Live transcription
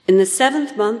In the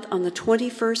 7th month, on the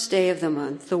 21st day of the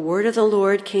month, the word of the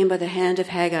Lord came by the hand of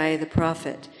Haggai the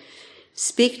prophet.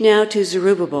 Speak now to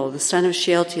Zerubbabel, the son of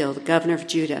Shealtiel, the governor of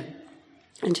Judah,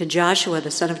 and to Joshua,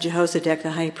 the son of Jehozadak,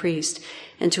 the high priest,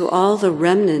 and to all the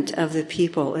remnant of the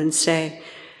people, and say,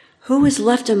 Who is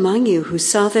left among you who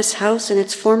saw this house in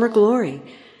its former glory?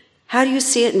 How do you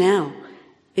see it now?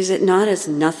 Is it not as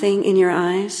nothing in your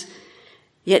eyes?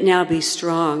 Yet now be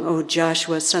strong, O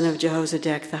Joshua, son of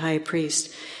Jehozadak, the high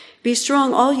priest. Be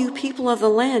strong, all you people of the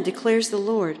land, declares the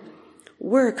Lord.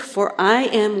 Work, for I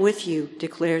am with you,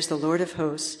 declares the Lord of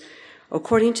hosts,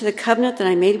 according to the covenant that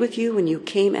I made with you when you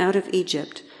came out of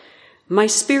Egypt. My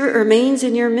spirit remains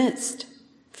in your midst.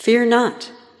 Fear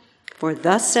not, for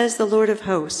thus says the Lord of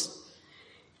hosts,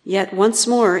 Yet once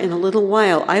more in a little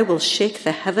while I will shake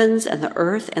the heavens and the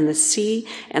earth and the sea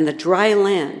and the dry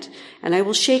land, and I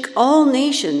will shake all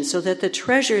nations so that the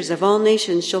treasures of all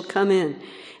nations shall come in,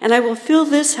 and I will fill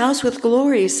this house with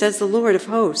glory, says the Lord of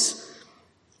hosts.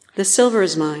 The silver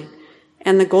is mine,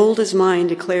 and the gold is mine,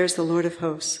 declares the Lord of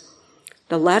hosts.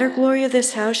 The latter glory of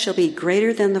this house shall be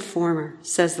greater than the former,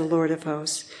 says the Lord of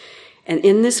hosts. And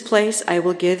in this place I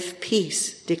will give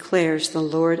peace, declares the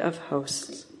Lord of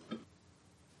hosts.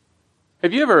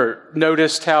 Have you ever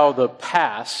noticed how the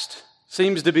past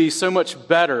seems to be so much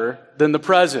better than the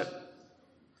present?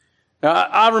 Now,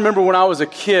 I remember when I was a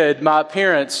kid, my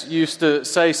parents used to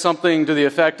say something to the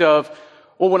effect of,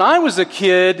 well, when I was a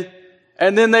kid,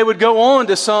 and then they would go on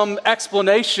to some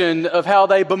explanation of how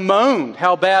they bemoaned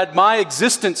how bad my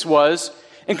existence was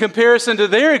in comparison to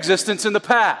their existence in the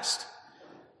past.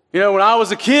 You know, when I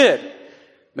was a kid,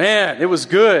 man, it was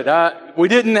good. We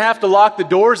didn't have to lock the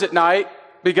doors at night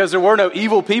because there were no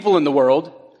evil people in the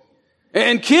world.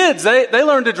 And kids, they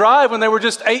learned to drive when they were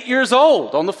just 8 years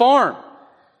old on the farm.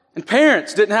 And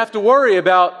parents didn't have to worry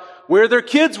about where their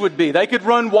kids would be. They could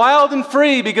run wild and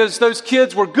free because those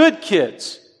kids were good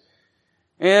kids.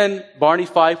 And Barney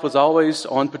Fife was always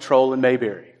on patrol in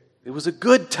Mayberry. It was a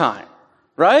good time,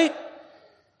 right?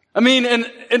 I mean, and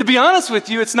to be honest with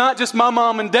you, it's not just my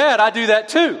mom and dad. I do that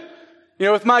too. You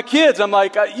know, with my kids, I'm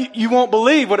like, you won't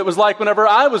believe what it was like whenever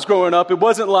I was growing up. It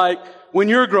wasn't like when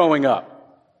you're growing up.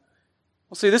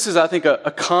 Well, see, this is, I think,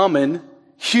 a common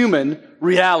human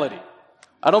reality.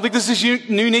 I don't think this is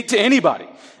unique to anybody.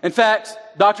 In fact,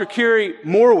 Dr. Kerry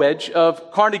Morwedge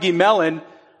of Carnegie Mellon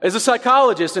is a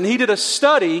psychologist, and he did a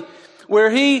study where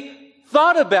he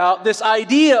thought about this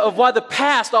idea of why the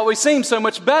past always seems so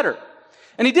much better.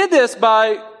 And he did this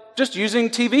by just using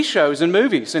TV shows and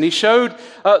movies. And he showed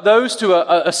those to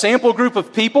a sample group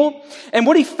of people. And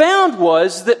what he found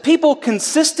was that people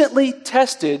consistently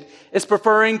tested as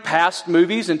preferring past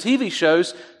movies and TV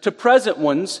shows to present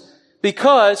ones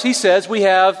because, he says, we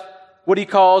have what he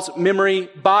calls memory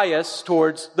bias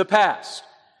towards the past.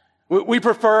 We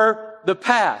prefer the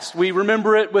past. We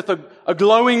remember it with a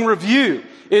glowing review.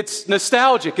 It's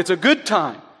nostalgic. It's a good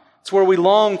time. It's where we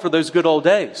long for those good old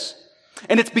days.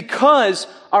 And it's because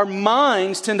our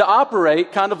minds tend to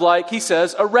operate kind of like, he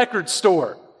says, a record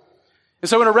store. And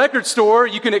so in a record store,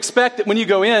 you can expect that when you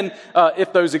go in,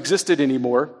 if those existed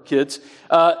anymore, kids,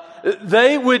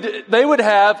 they would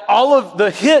have all of the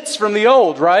hits from the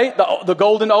old, right? The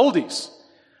golden oldies.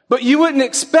 But you wouldn't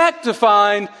expect to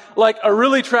find like a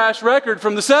really trash record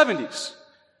from the 70s.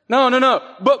 No.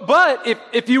 But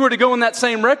if you were to go in that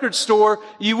same record store,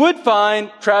 you would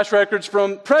find trash records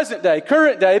from present day,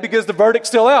 current day, because the verdict's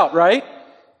still out, right?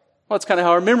 Well, that's kind of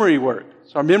how our memory works.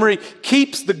 So our memory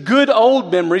keeps the good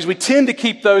old memories. We tend to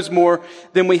keep those more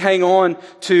than we hang on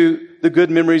to the good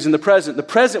memories in the present. The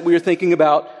present, we are thinking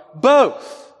about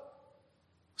both.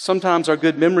 Sometimes our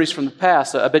good memories from the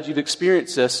past, I bet you've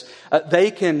experienced this,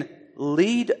 they can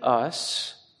lead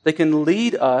us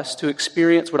to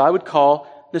experience what I would call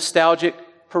nostalgic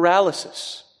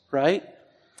paralysis, right?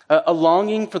 A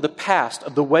longing for the past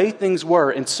of the way things were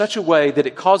in such a way that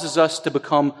it causes us to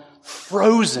become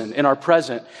frozen in our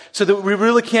present so that we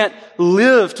really can't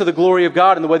live to the glory of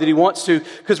God in the way that He wants to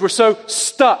because we're so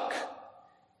stuck.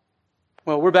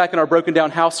 Well, we're back in our Broken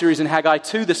Down House series in Haggai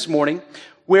 2 this morning,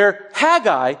 where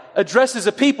Haggai addresses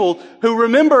a people who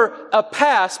remember a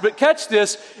past, but catch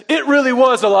this, it really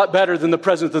was a lot better than the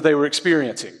present that they were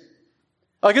experiencing.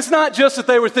 Like, it's not just that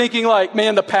they were thinking like,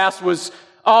 man, the past was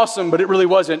awesome, but it really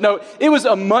wasn't. No, it was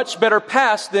a much better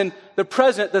past than the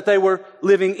present that they were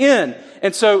living in.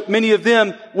 And so many of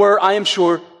them were, I am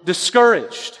sure,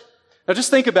 discouraged. Now just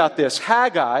think about this.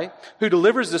 Haggai, who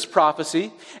delivers this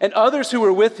prophecy, and others who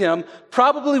were with him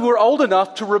probably were old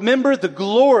enough to remember the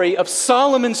glory of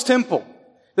Solomon's temple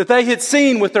that they had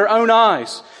seen with their own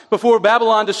eyes before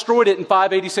Babylon destroyed it in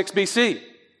 586 BC.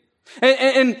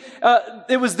 And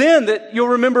it was then that you'll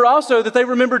remember also that they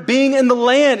remembered being in the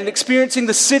land and experiencing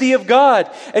the city of God.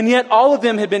 And yet all of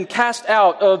them had been cast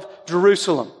out of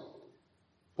Jerusalem.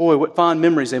 Boy, what fond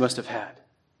memories they must have had.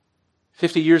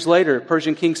 50 years later,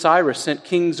 Persian King Cyrus sent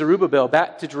King Zerubbabel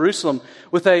back to Jerusalem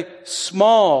with a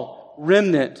small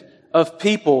remnant of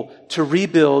people to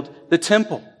rebuild the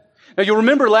temple. Now, you'll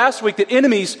remember last week that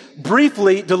enemies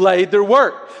briefly delayed their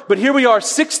work. But here we are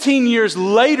 16 years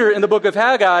later in the book of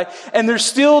Haggai, and they're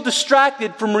still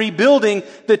distracted from rebuilding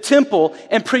the temple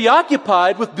and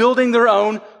preoccupied with building their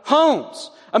own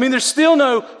homes. I mean, there's still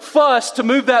no fuss to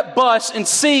move that bus and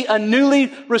see a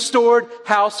newly restored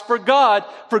house for God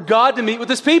to meet with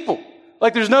His people.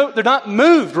 Like they're not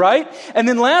moved, right? And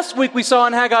then last week we saw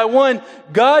in Haggai 1,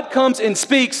 God comes and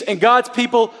speaks and God's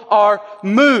people are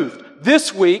moved.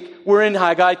 This week we're in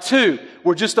Haggai 2.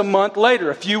 We're just a month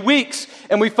later, a few weeks,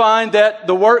 and we find that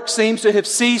the work seems to have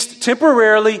ceased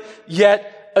temporarily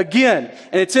yet again.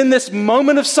 And it's in this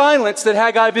moment of silence that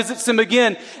Haggai visits them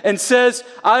again and says,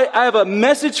 I have a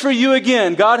message for you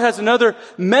again. God has another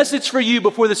message for you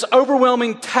before this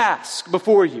overwhelming task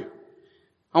before you.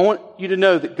 I want you to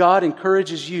know that God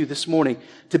encourages you this morning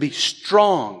to be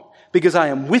strong because I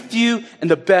am with you and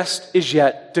the best is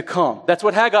yet to come. That's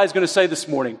what Haggai is going to say this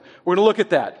morning. We're going to look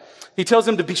at that. He tells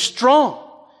them to be strong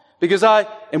because I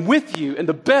am with you and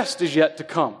the best is yet to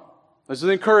come. Those are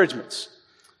the encouragements.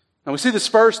 Now we see this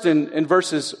first in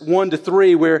verses 1 to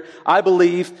 3 where I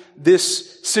believe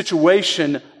this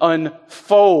situation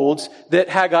unfolds that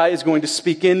Haggai is going to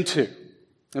speak into.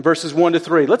 In verses 1 to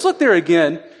 3. Let's look there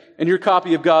again in your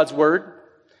copy of God's Word.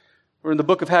 We're in the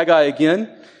book of Haggai again.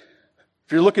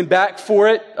 If you're looking back for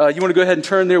it, you want to go ahead and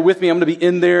turn there with me. I'm going to be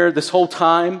in there this whole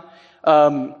time.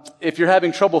 If you're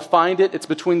having trouble, find it. It's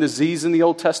between the Z's in the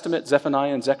Old Testament,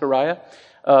 Zephaniah and Zechariah.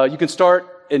 You can start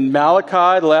in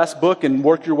Malachi, the last book, and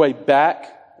work your way back,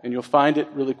 and you'll find it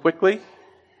really quickly.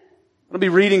 I'll be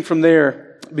reading from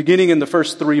there, beginning in the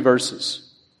first 3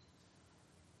 verses.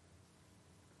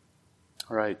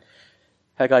 All right.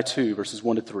 Haggai 2, verses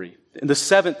 1 to 3. In the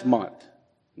 7th month,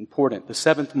 important, the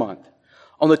 7th month,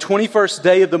 on the 21st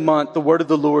day of the month, the word of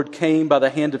the Lord came by the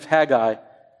hand of Haggai,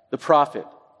 the prophet.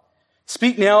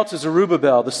 Speak now to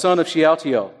Zerubbabel, the son of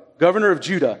Shealtiel, governor of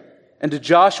Judah, and to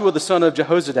Joshua, the son of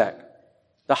Jehozadak,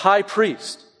 the high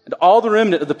priest, and all the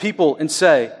remnant of the people, and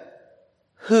say,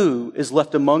 who is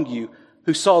left among you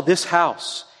who saw this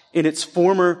house in its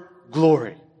former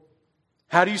glory?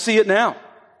 How do you see it now?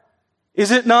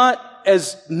 Is it not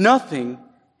as nothing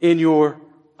in your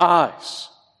eyes?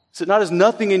 Is it not as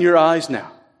nothing in your eyes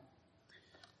now?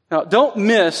 Now, don't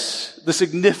miss the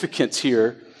significance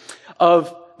here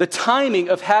of the timing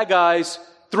of Haggai's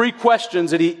 3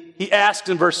 questions that he asked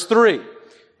in verse 3.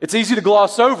 It's easy to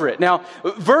gloss over it. Now,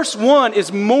 verse 1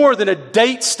 is more than a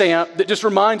date stamp that just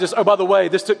reminds us, oh, by the way,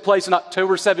 this took place on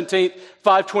October 17th,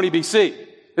 520 BC.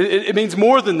 It means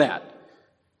more than that.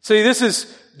 See, this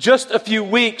is just a few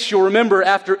weeks, you'll remember,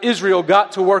 after Israel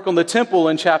got to work on the temple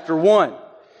in chapter 1.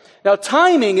 Now,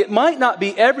 timing, it might not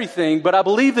be everything, but I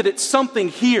believe that it's something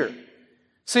here.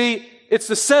 See, it's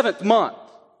the 7th month,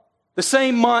 the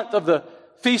same month of the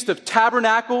Feast of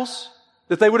Tabernacles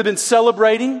that they would have been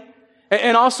celebrating,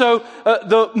 and also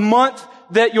the month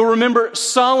that you'll remember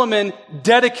Solomon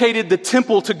dedicated the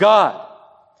temple to God.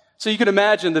 So you can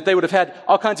imagine that they would have had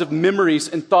all kinds of memories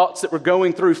and thoughts that were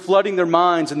going through, flooding their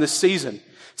minds in this season.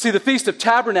 See, the Feast of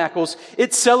Tabernacles,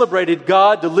 it celebrated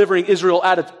God delivering Israel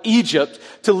out of Egypt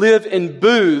to live in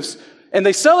booths. And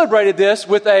they celebrated this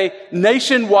with a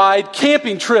nationwide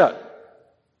camping trip.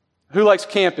 Who likes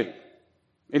camping?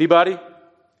 Anybody?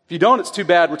 If you don't, it's too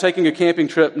bad. We're taking a camping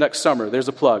trip next summer. There's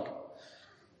a plug.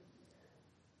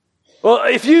 Well,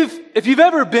 if you've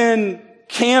ever been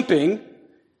camping,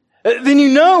 then you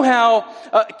know how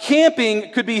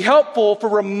camping could be helpful for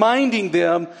reminding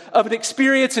them of an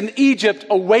experience in Egypt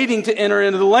awaiting to enter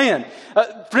into the land.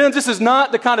 Friends, this is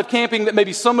not the kind of camping that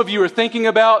maybe some of you are thinking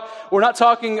about. We're not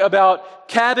talking about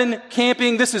cabin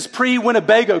camping. This is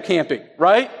pre-Winnebago camping,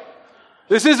 right?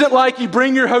 This isn't like you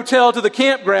bring your hotel to the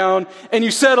campground and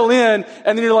you settle in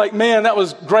and then you're like, man, that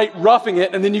was great roughing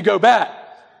it, and then you go back.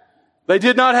 They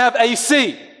did not have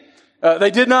AC.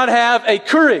 They did not have a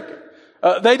Keurig.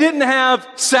 They didn't have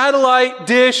satellite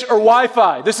dish or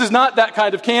Wi-Fi. This is not that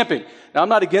kind of camping. Now, I'm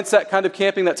not against that kind of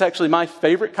camping. That's actually my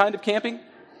favorite kind of camping.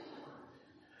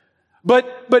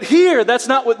 But here, that's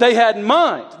not what they had in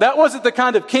mind. That wasn't the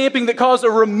kind of camping that caused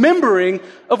a remembering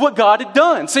of what God had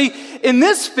done. See, in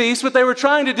this feast, what they were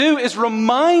trying to do is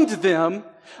remind them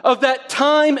of that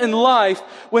time in life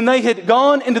when they had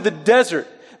gone into the desert.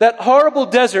 that horrible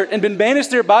desert and been banished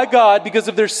there by God because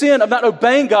of their sin of not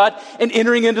obeying God and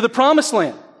entering into the promised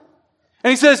land.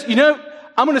 And he says,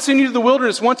 I'm going to send you to the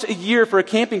wilderness once a year for a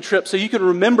camping trip so you can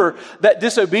remember that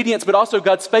disobedience, but also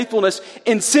God's faithfulness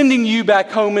in sending you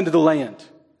back home into the land.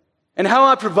 And how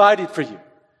I provided for you.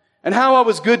 And how I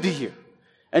was good to you.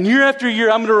 And year after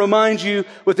year, I'm going to remind you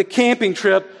with a camping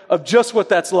trip of just what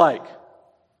that's like.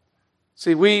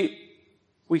 See, we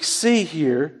see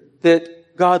here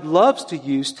that God loves to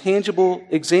use tangible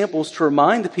examples to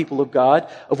remind the people of God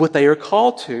of what they are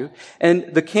called to.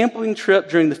 And the camping trip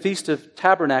during the Feast of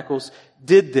Tabernacles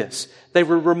did this. They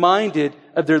were reminded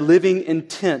of their living in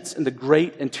tents in the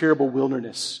great and terrible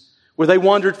wilderness, where they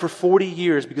wandered for 40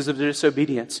 years because of their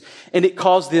disobedience. And it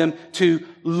caused them to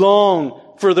long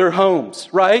for their homes,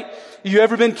 right? You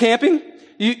ever been camping?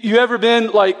 You ever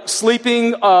been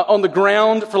sleeping on the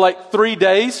ground for 3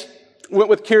 days? Went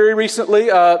with Carrie recently,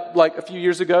 a few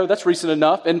years ago. That's recent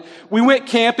enough. And we went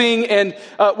camping and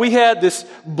we had this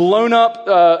blown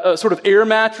up sort of air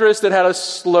mattress that had a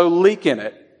slow leak in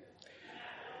it.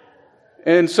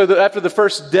 And so after the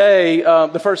first day,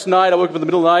 the first night, I woke up in the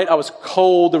middle of the night. I was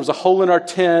cold. There was a hole in our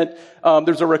tent. There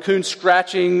was a raccoon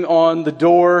scratching on the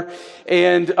door,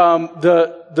 and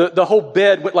the whole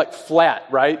bed went flat,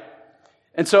 right?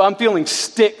 And so I'm feeling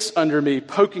sticks under me,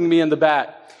 poking me in the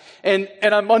back, and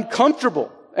I'm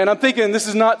uncomfortable, and I'm thinking this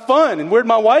is not fun. And where'd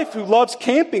my wife, who loves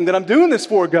camping, that I'm doing this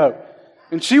for, go?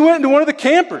 And she went into one of the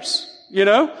campers,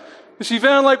 She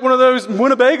found one of those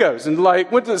Winnebagos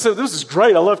and so this is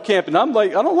great. I love camping. I'm I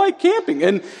don't like camping.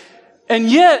 And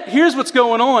yet, here's what's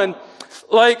going on.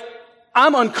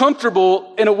 I'm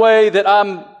uncomfortable in a way that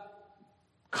I'm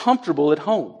comfortable at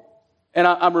home. And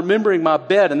I'm remembering my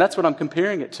bed, and that's what I'm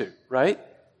comparing it to, right?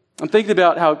 I'm thinking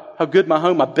about how good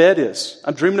my bed is.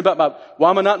 I'm dreaming about why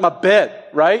am I not in my bed,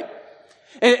 right?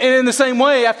 And in the same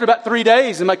way, after about 3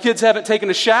 days, and my kids haven't taken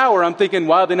a shower, I'm thinking,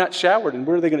 why are they not showered? And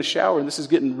where are they going to shower? And this is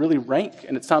getting really rank,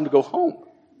 and it's time to go home,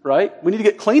 right? We need to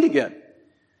get clean again.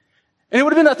 And it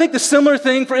would have been, I think, the similar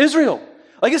thing for Israel.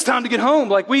 It's time to get home.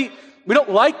 We don't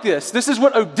like this. This is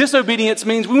what disobedience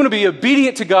means. We want to be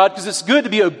obedient to God because it's good to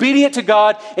be obedient to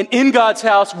God and in God's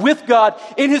house, with God,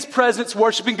 in His presence,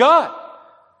 worshiping God.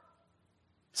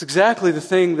 It's exactly the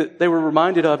thing that they were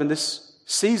reminded of in this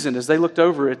season as they looked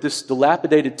over at this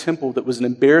dilapidated temple that was an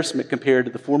embarrassment compared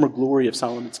to the former glory of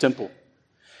Solomon's temple.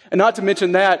 And not to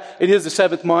mention that it is the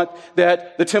 7th month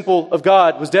that the temple of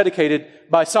God was dedicated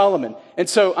by Solomon. And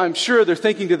so I'm sure they're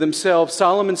thinking to themselves,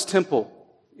 Solomon's temple,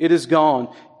 it is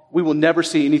gone. We will never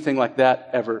see anything like that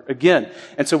ever again.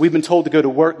 And so we've been told to go to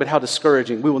work, but how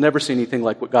discouraging. We will never see anything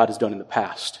like what God has done in the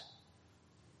past.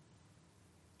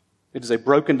 It is a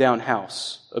broken down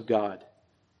house of God.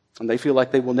 And they feel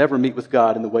like they will never meet with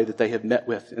God in the way that they have met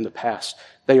with in the past.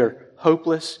 They are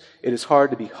hopeless. It is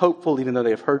hard to be hopeful even though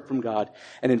they have heard from God.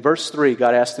 And in verse 3,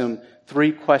 God asked them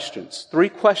 3 questions. 3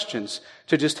 questions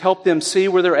to just help them see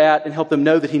where they're at and help them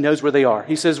know that He knows where they are.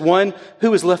 He says, 1,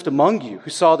 who is left among you who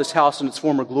saw this house in its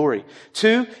former glory?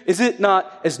 2, is it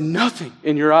not as nothing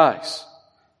in your eyes?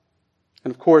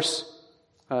 And of course,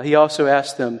 He also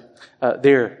asked them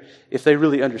there if they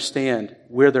really understand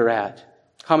where they're at.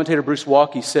 Commentator Bruce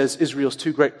Walke says Israel's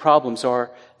 2 great problems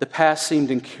are the past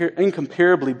seemed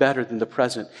incomparably better than the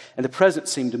present, and the present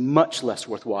seemed much less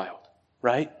worthwhile,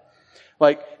 right?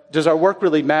 Does our work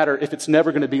really matter if it's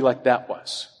never going to be like that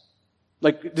was?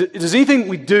 Does anything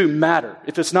we do matter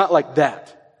if it's not like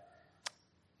that?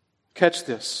 Catch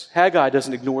this. Haggai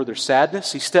doesn't ignore their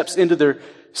sadness. He steps into their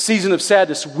season of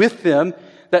sadness with them,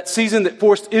 that season that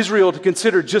forced Israel to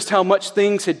consider just how much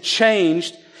things had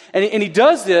changed. And he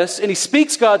does this, and he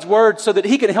speaks God's word so that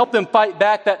he can help them fight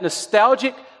back that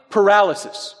nostalgic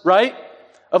paralysis, right?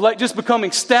 Of just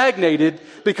becoming stagnated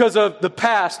because of the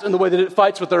past and the way that it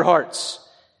fights with their hearts.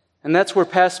 And that's where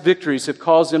past victories have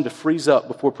caused them to freeze up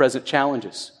before present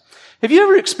challenges. Have you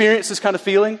ever experienced this kind of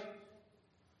feeling?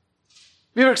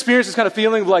 Have you ever experienced this kind of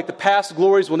feeling of the past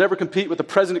glories will never compete with the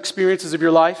present experiences of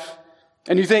your life?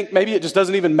 And you think maybe it just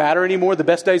doesn't even matter anymore, the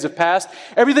best days have passed.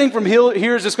 Everything from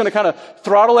here is just going to kind of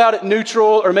throttle out at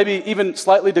neutral or maybe even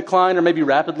slightly decline or maybe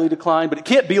rapidly decline, but it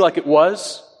can't be like it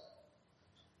was.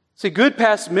 See, good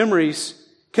past memories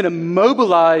can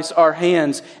immobilize our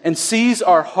hands and seize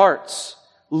our hearts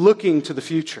looking to the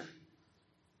future.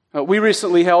 We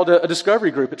recently held a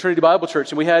discovery group at Trinity Bible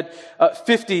Church, and we had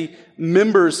 50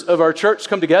 members of our church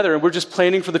come together, and we're just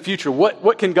planning for the future.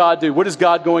 What can God do? What is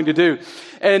God going to do?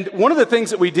 And one of the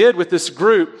things that we did with this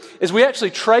group is we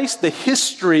actually traced the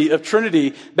history of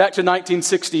Trinity back to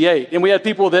 1968, and we had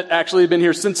people that actually have been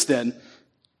here since then.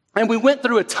 And we went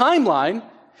through a timeline,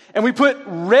 And we put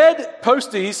red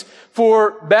posties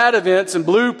for bad events and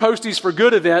blue posties for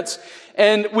good events.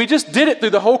 And we just did it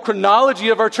through the whole chronology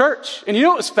of our church. And you know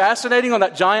what was fascinating on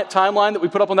that giant timeline that we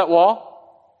put up on that wall?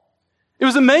 It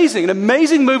was amazing, an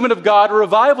amazing movement of God, a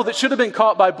revival that should have been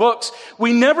caught by books.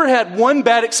 We never had one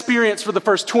bad experience for the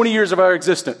first 20 years of our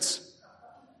existence.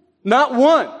 Not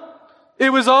one.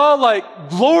 It was all like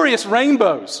glorious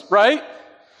rainbows, right?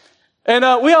 And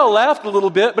we all laughed a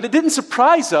little bit, but it didn't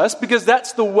surprise us because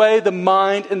that's the way the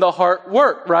mind and the heart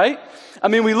work, right? I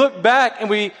mean, we look back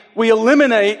and we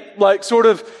eliminate like sort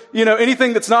of,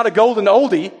 anything that's not a golden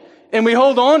oldie, and we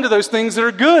hold on to those things that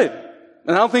are good.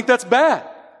 And I don't think that's bad.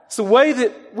 It's the way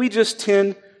that we just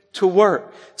tend to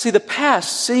work. See, the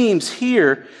past seems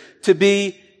here to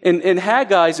be, in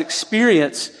Haggai's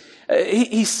experience,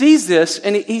 he sees this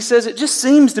and he says it just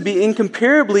seems to be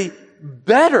incomparably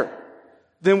better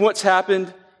than what's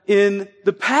happened in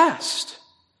the past.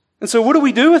 And so what do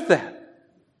we do with that?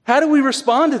 How do we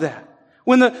respond to that?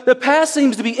 When the past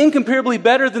seems to be incomparably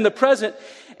better than the present,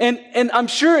 and I'm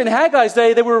sure in Haggai's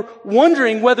day they were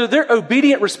wondering whether their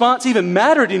obedient response even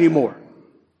mattered anymore.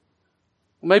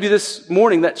 Maybe this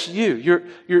morning that's you.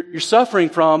 You're suffering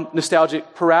from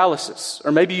nostalgic paralysis,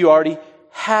 or maybe you already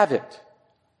have it.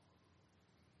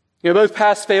 Both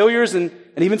past failures and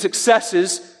even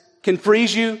successes can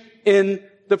freeze you in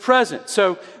the present.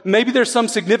 So maybe there's some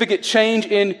significant change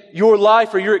in your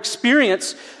life or your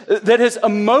experience that has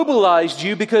immobilized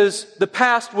you because the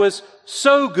past was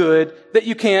so good that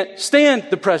you can't stand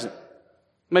the present.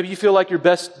 Maybe you feel like your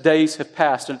best days have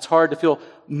passed and it's hard to feel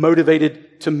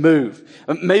motivated to move.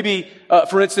 Maybe,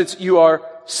 for instance, you are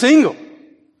single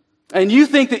and you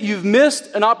think that you've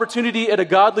missed an opportunity at a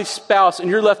godly spouse and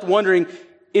you're left wondering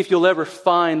if you'll ever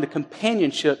find the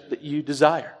companionship that you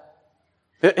desire.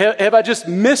 Have I just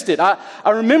missed it? I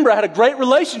remember I had a great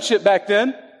relationship back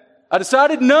then. I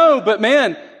decided no, but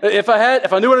man, if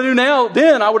I knew what I knew now,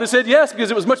 then I would have said yes because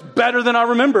it was much better than I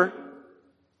remember.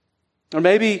 Or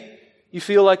maybe you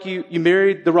feel like you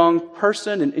married the wrong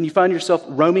person and you find yourself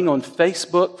roaming on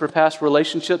Facebook for past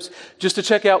relationships just to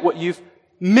check out what you've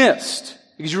missed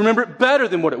because you remember it better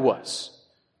than what it was.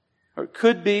 Or it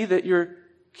could be that your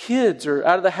kids are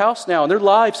out of the house now and their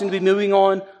lives seem to be moving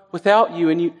on without you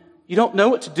and you don't know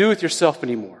what to do with yourself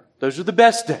anymore. Those are the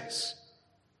best days.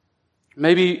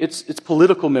 Maybe it's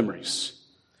political memories.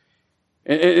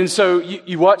 And so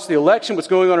you watch the election, what's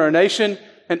going on in our nation,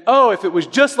 and if it was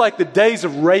just like the days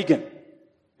of Reagan.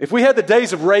 If we had the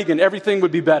days of Reagan, everything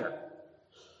would be better.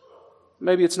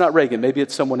 Maybe it's not Reagan. Maybe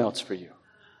it's someone else for you.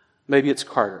 Maybe it's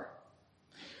Carter.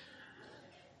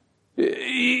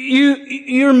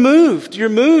 You're moved. You're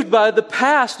moved by the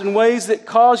past in ways that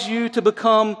cause you to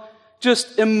become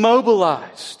just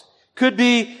immobilized. Could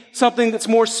be something that's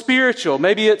more spiritual.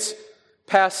 Maybe it's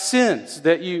past sins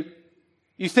that you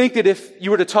think that if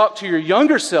you were to talk to your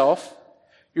younger self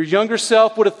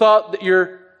would have thought that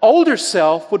your older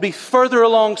self would be further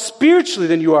along spiritually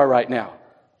than you are right now.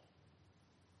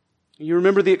 You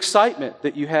remember the excitement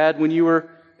that you had when you were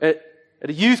at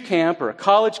a youth camp or a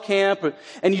college camp,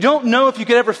 and you don't know if you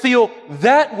could ever feel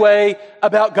that way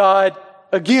about God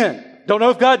again. Don't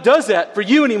know if God does that for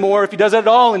you anymore, if He does that at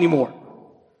all anymore.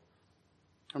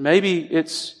 Or maybe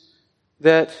it's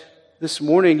that this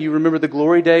morning you remember the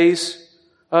glory days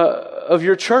of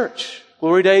your church.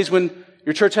 Glory days when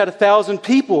your church had 1,000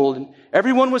 people and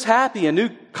everyone was happy and new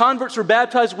converts were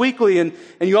baptized weekly and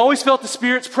you always felt the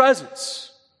Spirit's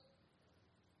presence.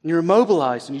 And you're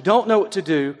immobilized and you don't know what to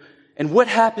do. And what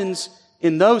happens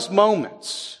in those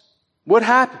moments? What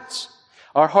happens?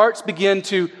 Our hearts begin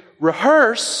to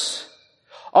rehearse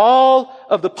all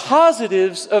of the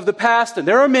positives of the past, and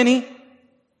there are many,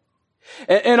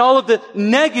 and all of the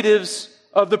negatives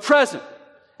of the present,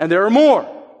 and there are more.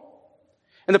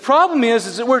 And the problem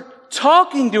is that we're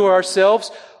talking to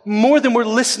ourselves more than we're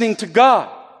listening to God,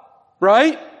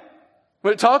 right?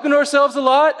 We're talking to ourselves a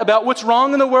lot about what's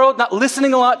wrong in the world, not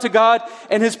listening a lot to God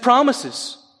and His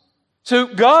promises. So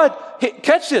God,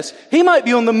 catch this, He might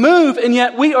be on the move, and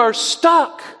yet we are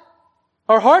stuck.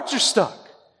 Our hearts are stuck.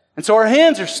 And so our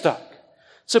hands are stuck.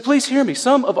 So please hear me.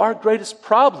 Some of our greatest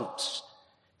problems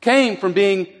come from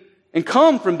being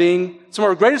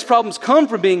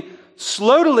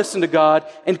slow to listen to God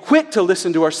and quick to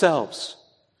listen to ourselves.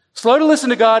 Slow to listen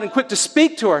to God and quick to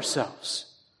speak to ourselves.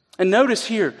 And notice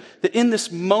here that in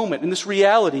this moment, in this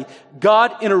reality,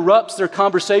 God interrupts their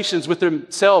conversations with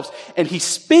themselves and He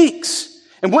speaks.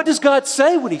 And what does God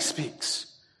say when He speaks?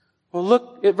 Well,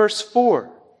 look at verse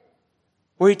 4,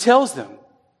 where He tells them,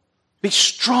 be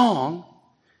strong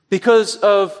because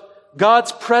of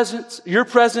God's presence, your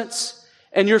presence,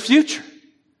 and your future.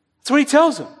 That's what He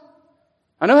tells them.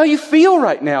 I know how you feel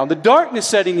right now, the darkness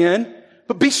setting in,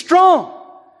 but be strong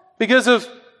because of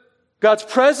God's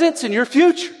presence in your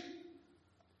future.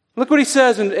 Look what he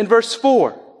says in verse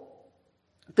 4.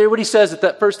 There what he says at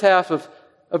that first half of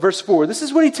verse 4. This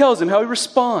is what he tells him, how he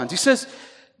responds. He says,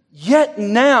 yet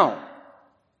now,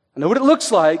 I know what it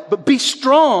looks like, but be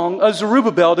strong, O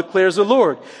Zerubbabel, declares the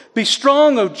Lord. Be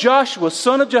strong, O Joshua,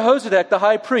 son of Jehozadak, the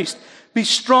high priest. Be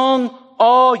strong,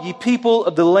 all ye people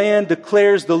of the land,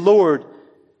 declares the Lord.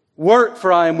 Work,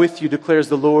 for I am with you, declares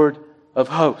the Lord of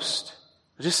hosts.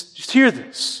 Just hear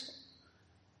this.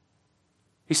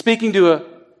 He's speaking to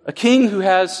a king who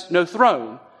has no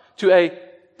throne, to a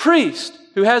priest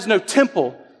who has no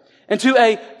temple, and to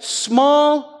a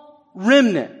small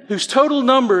remnant whose total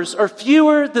numbers are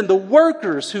fewer than the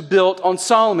workers who built on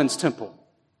Solomon's temple.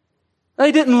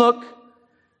 They just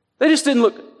didn't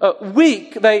look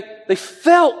weak. They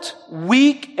felt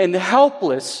weak and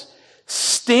helpless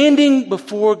standing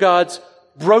before God's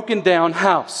broken down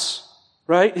house,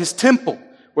 right? His temple,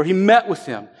 where he met with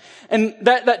them. And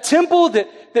that temple that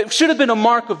should have been a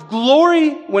mark of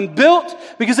glory when built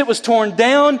because it was torn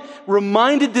down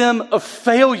reminded them of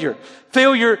failure.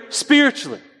 Failure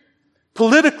spiritually,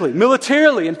 politically,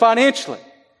 militarily, and financially.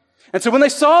 And so when they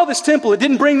saw this temple, it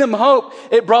didn't bring them hope.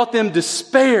 It brought them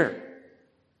despair.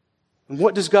 And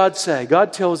what does God say?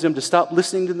 God tells them to stop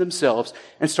listening to themselves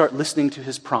and start listening to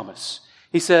his promise.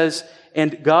 He says,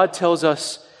 and God tells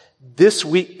us this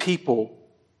weak people,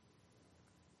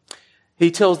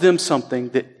 he tells them something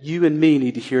that you and me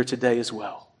need to hear today as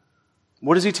well.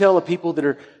 What does he tell a people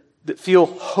that feel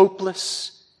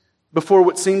hopeless before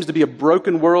what seems to be a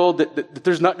broken world, that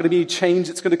there's not going to be any change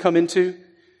that's going to come into?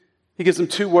 He gives them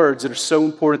two words that are so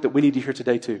important that we need to hear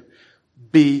today too.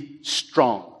 Be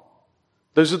strong.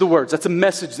 Those are the words. That's a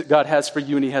message that God has for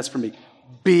you and he has for me.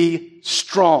 Be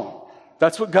strong.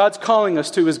 That's what God's calling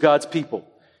us to as God's people.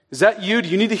 Is that you? Do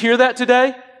you need to hear that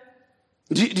today?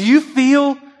 Do you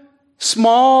feel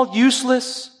small,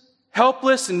 useless,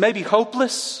 helpless, and maybe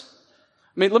hopeless?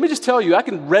 I mean, let me just tell you, I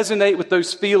can resonate with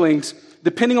those feelings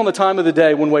depending on the time of the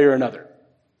day, one way or another,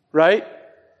 right?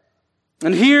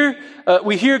 And here,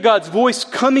 we hear God's voice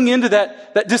coming into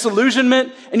that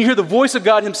disillusionment, and you hear the voice of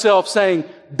God himself saying,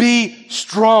 be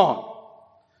strong.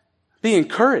 Be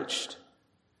encouraged.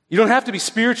 You don't have to be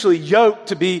spiritually yoked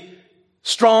to be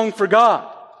strong for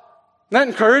God. Isn't that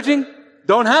encouraging?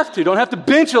 Don't have to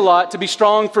bench a lot to be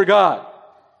strong for God.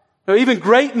 Now, even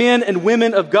great men and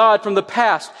women of God from the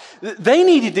past, they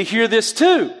needed to hear this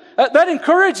too. That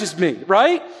encourages me,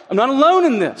 right? I'm not alone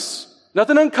in this.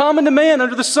 Nothing uncommon to man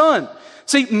under the sun.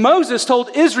 See, Moses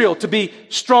told Israel to be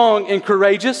strong and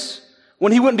courageous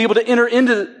when he wouldn't be able to enter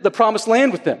into the promised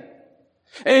land with them.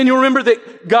 And you'll remember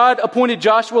that God appointed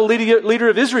Joshua leader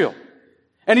of Israel.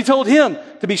 And he told him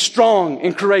to be strong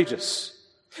and courageous.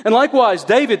 And likewise,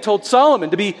 David told Solomon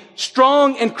to be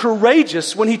strong and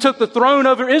courageous when he took the throne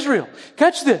over Israel.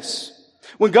 Catch this.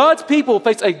 When God's people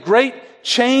face a great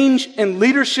change in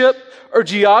leadership or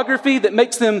geography that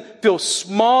makes them feel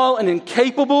small and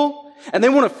incapable, and they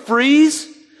want to freeze,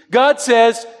 God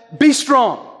says, be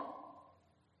strong.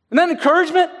 Isn't that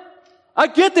encouragement? I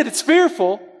get that it's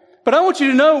fearful, but I want you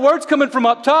to know words coming from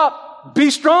up top,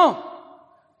 be strong.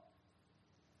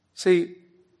 See,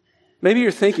 maybe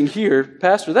you're thinking here,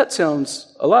 Pastor, that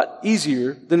sounds a lot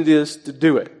easier than it is to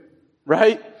do it,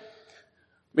 right? I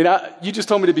mean, you just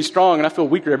told me to be strong, and I feel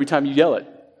weaker every time you yell it.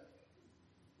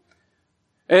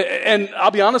 And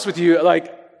I'll be honest with you,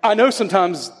 I know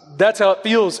sometimes that's how it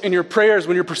feels in your prayers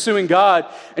when you're pursuing God,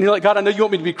 and you're like, God, I know you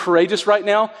want me to be courageous right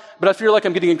now, but I feel like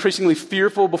I'm getting increasingly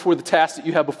fearful before the task that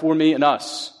you have before me and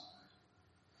us.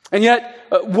 And yet,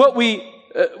 what we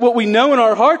know in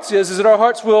our hearts is that our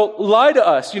hearts will lie to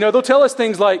us. You know, they'll tell us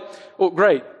things like, well,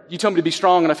 great, you tell me to be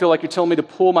strong, and I feel like you're telling me to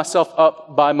pull myself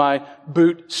up by my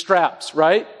boot straps,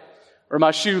 right? Or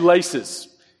my shoe laces.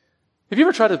 Have you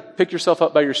ever tried to pick yourself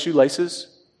up by your shoe laces?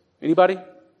 Anybody?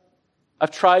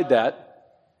 I've tried that.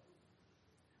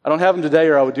 I don't have them today,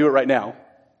 or I would do it right now.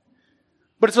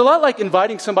 But it's a lot like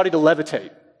inviting somebody to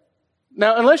levitate.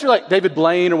 Now, unless you're like David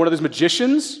Blaine or one of those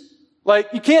magicians,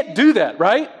 you can't do that,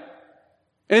 right?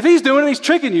 And if he's doing it, he's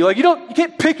tricking you. You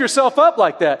can't pick yourself up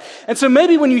like that. And so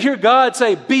maybe when you hear God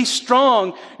say, be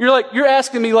strong, you're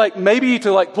asking me maybe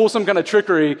to pull some kind of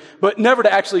trickery, but never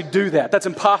to actually do that. That's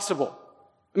impossible.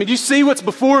 I mean, do you see what's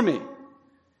before me?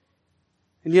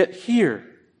 And yet here,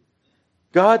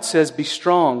 God says, be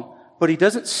strong, but he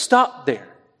doesn't stop there.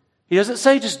 He doesn't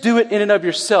say just do it in and of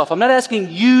yourself. I'm not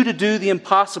asking you to do the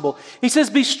impossible. He says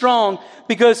be strong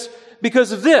because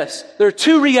of this. There are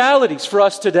two realities for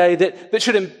us today that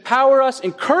should empower us,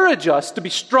 encourage us to be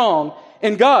strong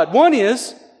in God. One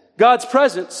is God's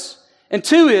presence. And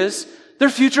 2 is their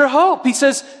future hope. He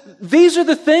says, these are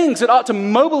the things that ought to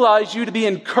mobilize you to be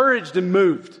encouraged and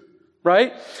moved,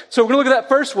 right? So we're going to look at that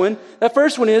first one. That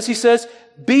first one is, he says,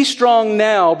 be strong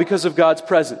now because of God's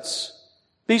presence.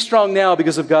 Be strong now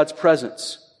because of God's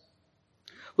presence.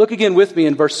 Look again with me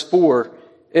in verse 4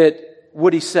 at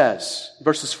what he says,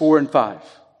 verses 4 and 5.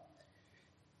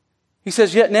 He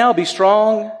says, yet now be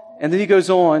strong. And then he goes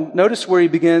on. Notice where he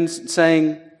begins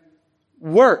saying,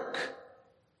 work.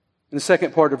 In the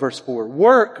second part of verse 4,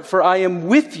 work, for I am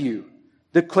with you,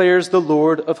 declares the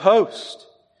Lord of hosts,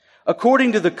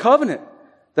 according to the covenant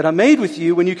that I made with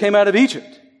you when you came out of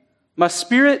Egypt. My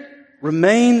spirit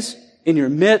remains in your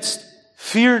midst.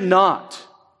 Fear not.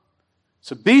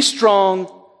 So be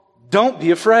strong. Don't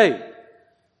be afraid.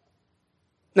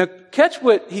 Now, catch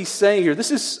what he's saying here.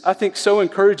 This is, I think, so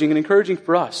encouraging and encouraging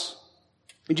for us.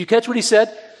 Did you catch what he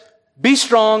said? Be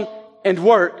strong and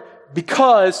work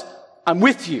because I'm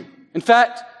with you. In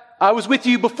fact, I was with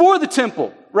you before the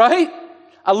temple, right?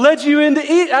 I led you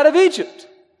out of Egypt.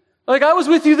 Like I was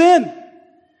with you then.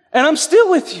 And I'm still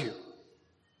with you.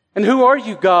 And who are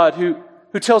you, God, who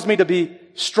tells me to be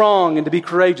strong and to be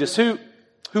courageous? Who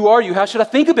are you? How should I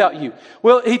think about you?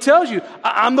 Well, he tells you,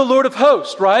 I'm the Lord of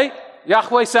hosts, right?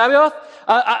 Yahweh Sabaoth.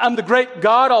 I'm the great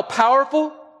God, all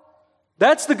powerful.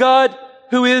 That's the God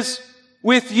who is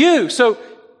with you. So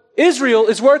Israel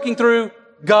is working through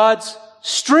God's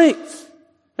strength.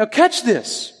 Now catch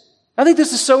this. I think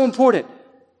this is so important.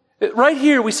 Right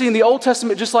here we see in the Old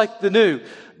Testament, just like the New,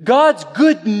 God's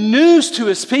good news to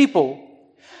His people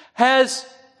has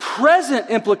present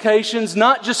implications,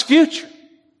 not just future.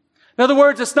 In other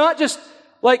words, it's not just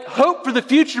like hope for the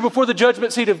future before the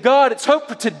judgment seat of God. It's hope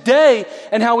for today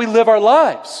and how we live our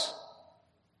lives.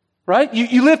 Right?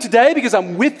 You live today because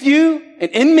I'm with you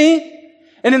and in me.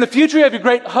 And in the future you have your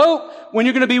great hope when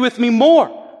you're going to be with me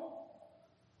more.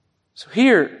 So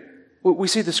here we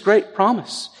see this great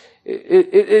promise.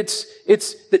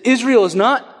 It's that Israel is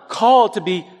not called to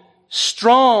be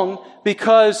strong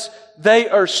because they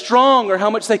are strong or how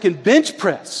much they can bench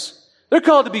press. They're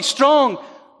called to be strong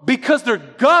because their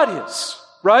God is,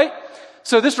 right?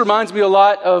 So this reminds me a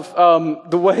lot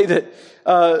of the way that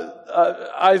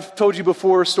I've told you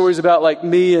before stories about like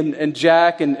me and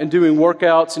Jack and doing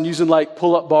workouts and using like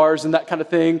pull-up bars and that kind of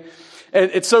thing. And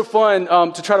it's so fun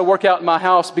to try to work out in my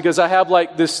house because I have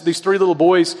like these 3 little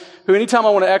boys who anytime I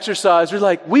want to exercise, they're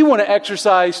like, we want to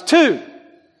exercise too.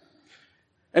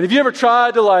 And have you ever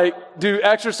tried to like do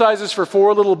exercises for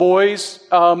 4 little boys?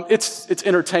 It's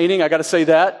entertaining. I got to say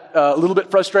that. A little bit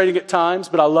frustrating at times,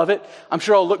 but I love it. I'm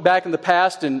sure I'll look back in the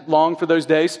past and long for those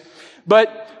days.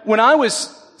 But when I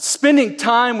was spending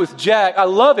time with Jack, I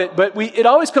love it, but it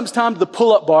always comes time to the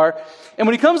pull-up bar. And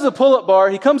when he comes to the pull-up bar,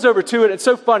 he comes over to it. It's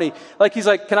so funny. Like he's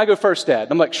like, can I go first, Dad?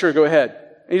 And I'm like, sure, go ahead.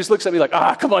 And he just looks at me like,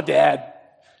 come on, Dad.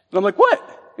 And I'm like, what?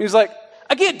 And he's like,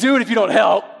 I can't do it if you don't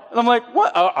help. And I'm like,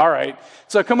 what? Oh, all right.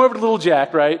 So I come over to little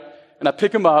Jack, right? And I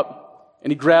pick him up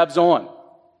and he grabs on.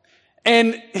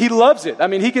 And he loves it. I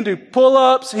mean, he can do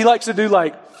pull-ups. He likes to do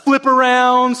like flip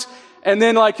arounds. And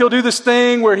then like he'll do this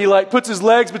thing where he like puts his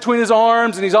legs between his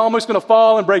arms and he's almost going to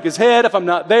fall and break his head if I'm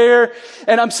not there.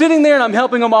 And I'm sitting there and I'm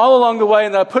helping him all along the way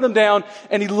and then I put him down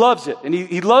and he loves it. And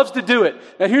he loves to do it.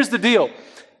 Now here's the deal.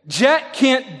 Jack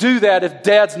can't do that if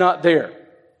Dad's not there.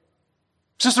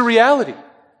 It's just a reality.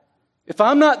 If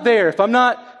I'm not there, if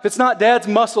it's not Dad's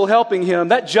muscle helping him,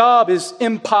 that job is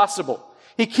impossible.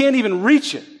 He can't even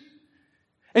reach it.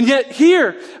 And yet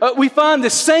here, we find the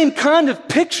same kind of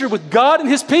picture with God and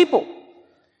His people.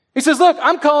 He says, look,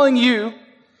 I'm calling you,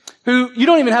 who you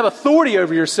don't even have authority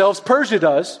over yourselves, Persia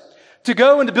does, to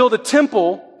go and to build a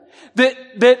temple that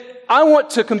I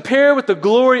want to compare with the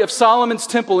glory of Solomon's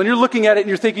temple. And you're looking at it and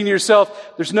you're thinking to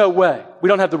yourself, there's no way. We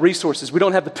don't have the resources. We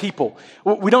don't have the people.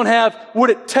 We don't have what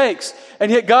it takes.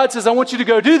 And yet God says, I want you to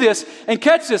go do this. And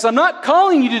catch this. I'm not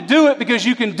calling you to do it because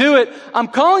you can do it. I'm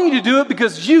calling you to do it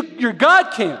because your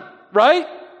God can, right?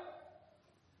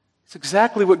 It's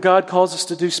exactly what God calls us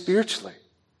to do spiritually.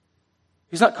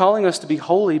 He's not calling us to be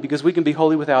holy because we can be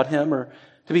holy without Him, or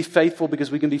to be faithful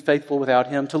because we can be faithful without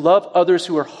Him, to love others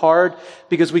who are hard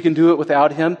because we can do it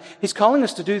without Him. He's calling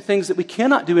us to do things that we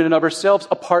cannot do in and of ourselves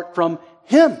apart from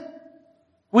Him.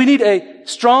 We need a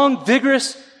strong,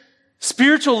 vigorous,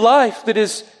 spiritual life that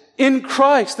is in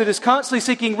Christ, that is constantly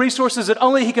seeking resources that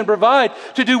only He can provide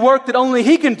to do work that only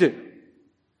He can do.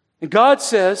 And God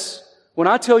says, when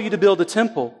I tell you to build a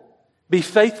temple, be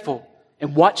faithful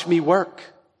and watch me work.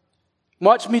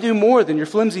 Watch me do more than your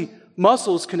flimsy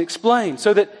muscles can explain,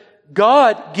 so that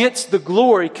God gets the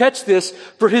glory, catch this,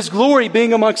 for His glory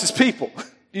being amongst His people. Do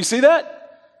you see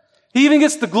that? He even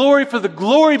gets the glory for the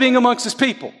glory being amongst his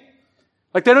people.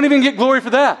 Like they don't even get glory for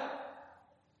that.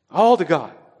 All to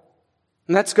God.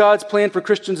 And that's God's plan for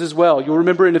Christians as well. You'll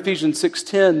remember in Ephesians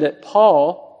 6:10 that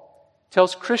Paul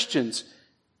tells Christians,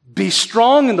 be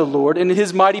strong in the Lord and in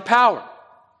his mighty power.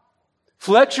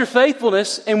 Flex your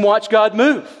faithfulness and watch God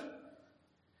move.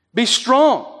 Be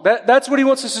strong. That's what he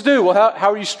wants us to do. Well,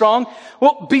 how are you strong?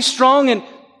 Well, be strong and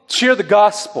share the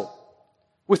gospel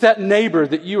with that neighbor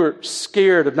that you are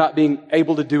scared of not being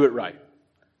able to do it right.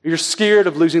 You're scared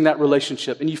of losing that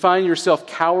relationship, and you find yourself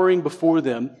cowering before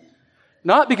them,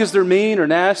 not because they're mean or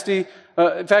nasty.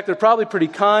 In fact, they're probably pretty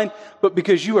kind, but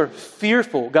because you are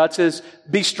fearful. God says,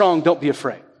 be strong, don't be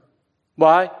afraid.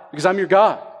 Why? Because I'm your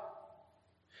God.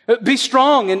 Be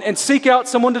strong and seek out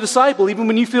someone to disciple, even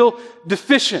when you feel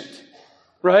deficient,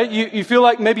 right? You feel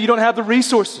like maybe you don't have the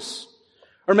resources.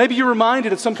 Or maybe you're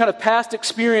reminded of some kind of past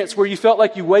experience where you felt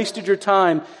like you wasted your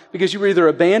time because you were either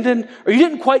abandoned or you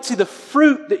didn't quite see the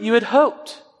fruit that you had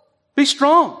hoped. Be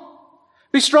strong.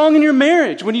 Be strong in your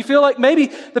marriage when you feel like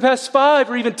maybe the past 5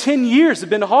 or even 10 years have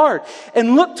been hard.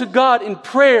 And look to God in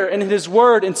prayer and in His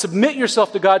Word and submit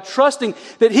yourself to God, trusting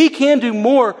that He can do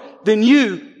more than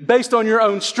you based on your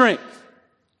own strength.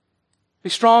 Be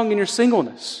strong in your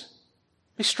singleness.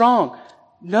 Be strong,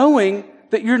 knowing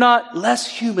that you're not less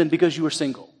human because you are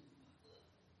single.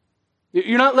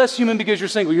 You're not less human because you're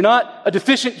single. You're not a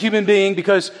deficient human being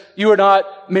because you are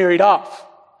not married off.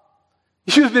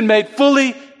 You have been made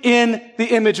fully in the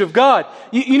image of God.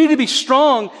 You need to be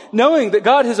strong knowing that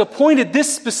God has appointed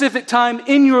this specific time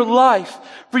in your life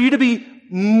for you to be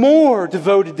more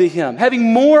devoted to Him,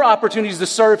 having more opportunities to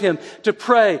serve Him, to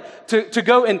pray, to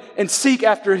go and seek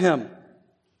after Him.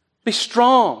 Be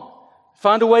strong.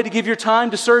 Find a way to give your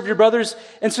time to serve your brothers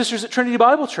and sisters at Trinity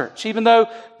Bible Church, even though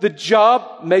the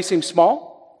job may seem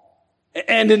small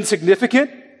and insignificant,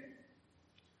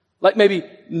 like maybe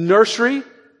nursery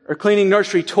or cleaning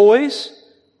nursery toys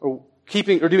or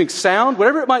keeping or doing sound,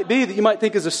 whatever it might be that you might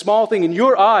think is a small thing in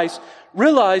your eyes.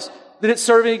 Realize that it's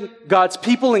serving God's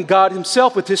people and God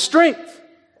Himself with His strength.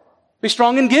 Be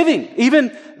strong in giving,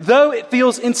 even though it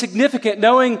feels insignificant,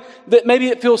 knowing that maybe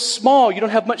it feels small, you don't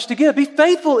have much to give. Be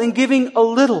faithful in giving a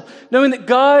little, knowing that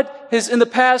God has in the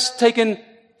past taken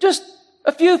just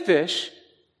a few fish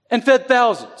and fed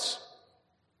thousands.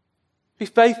 Be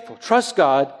faithful, trust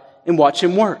God, and watch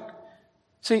Him work.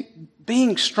 See,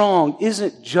 being strong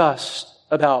isn't just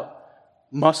about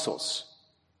muscles.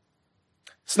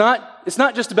 It's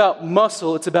not just about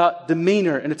muscle, it's about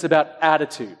demeanor and it's about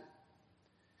attitude.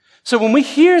 So when we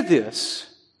hear this,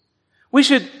 we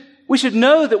should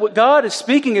know that what God is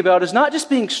speaking about is not just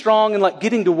being strong and like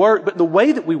getting to work, but the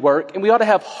way that we work, and we ought to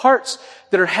have hearts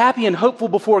that are happy and hopeful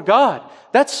before God.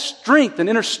 That's strength, an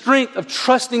inner strength of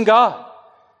trusting God.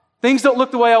 Things don't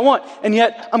look the way I want, and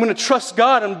yet I'm going to trust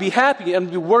God, I'm going to be happy, I'm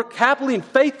going to work happily and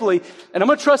faithfully, and I'm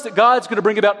going to trust that God's going to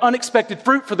bring about unexpected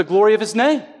fruit for the glory of His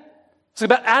name. It's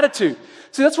about attitude.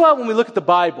 See, that's why when we look at the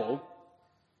Bible,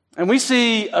 and we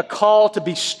see a call to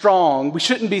be strong, we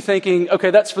shouldn't be thinking,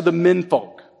 okay, that's for the men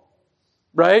folk,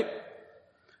 right?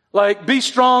 Like, be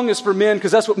strong is for men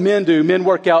because that's what men do. Men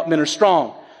work out, men are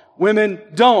strong. Women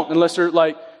don't unless they're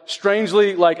like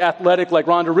strangely like athletic like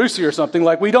Ronda Rousey or something.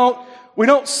 Like, we don't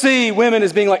see women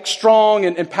as being like strong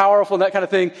and powerful and that kind of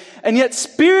thing. And yet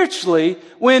spiritually,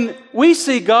 when we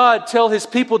see God tell His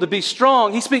people to be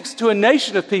strong, He speaks to a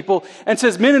nation of people and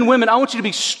says, men and women, I want you to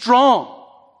be strong.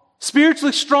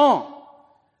 Spiritually strong.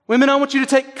 Women, I want you to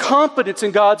take confidence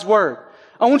in God's Word.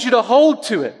 I want you to hold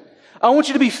to it. I want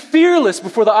you to be fearless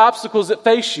before the obstacles that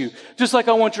face you, just like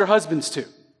I want your husbands to.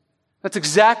 That's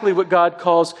exactly what God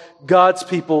calls God's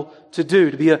people to do,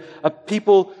 to be a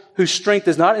people whose strength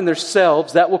is not in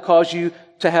themselves. That will cause you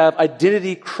to have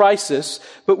identity crisis,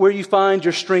 but where you find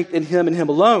your strength in Him and Him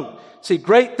alone. See,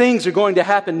 great things are going to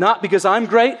happen not because I'm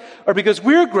great or because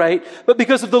we're great, but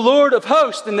because of the Lord of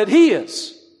hosts and that He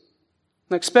is.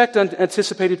 And expect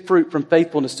unanticipated fruit from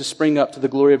faithfulness to spring up to the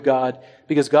glory of God,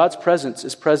 because God's presence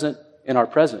is present in our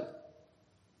present.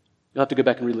 You'll have to go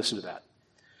back and re-listen to that.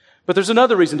 But there's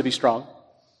another reason to be strong,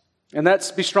 and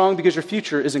that's be strong because your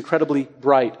future is incredibly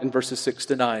bright in verses 6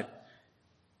 to 9.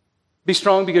 Be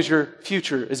strong because your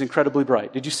future is incredibly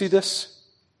bright. Did you see this?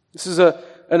 This is an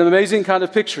amazing kind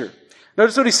of picture.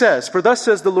 Notice what he says. For thus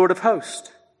says the Lord of hosts,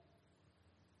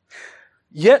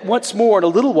 yet once more in a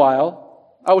little while,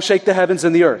 I will shake the heavens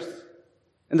and the earth,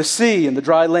 and the sea and the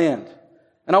dry land.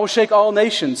 And I will shake all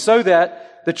nations, so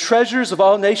that the treasures of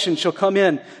all nations shall come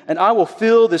in, and I will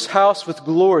fill this house with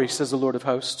glory, says the Lord of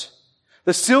hosts.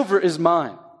 The silver is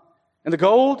mine, and the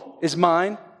gold is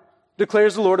mine,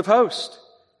 declares the Lord of hosts.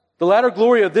 The latter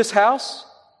glory of this house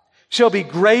shall be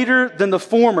greater than the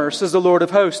former, says the Lord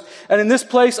of hosts. And in this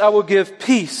place I will give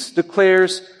peace,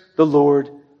 declares the Lord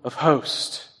of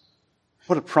hosts.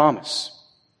 What a promise.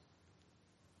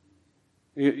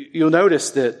 You'll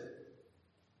notice that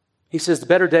he says the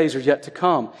better days are yet to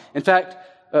come. In fact,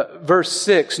 verse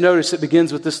 6, notice it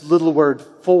begins with this little word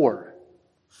for.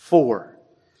 For.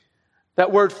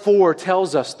 That word for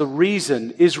tells us the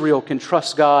reason Israel can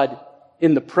trust God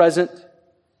in the present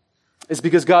is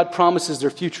because God promises their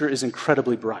future is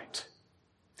incredibly bright.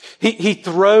 He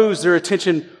throws their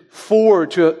attention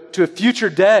forward to a future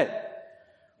day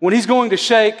when He's going to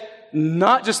shake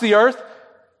not just the earth,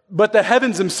 but the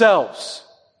heavens themselves.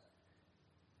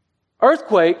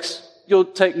 Earthquakes, you'll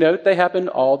take note, they happen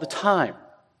all the time.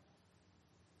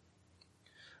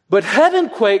 But heaven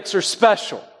quakes are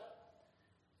special.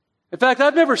 In fact,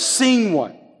 I've never seen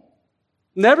one.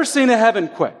 Never seen a heaven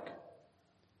quake.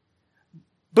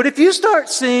 But if you start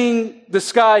seeing the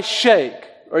sky shake,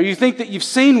 or you think that you've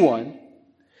seen one,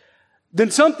 then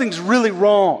something's really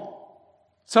wrong.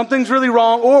 Something's really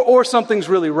wrong, or something's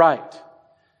really right.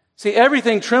 See,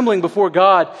 everything trembling before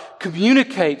God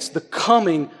communicates the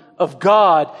coming of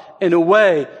God in a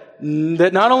way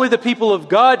that not only the people of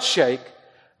God shake,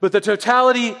 but the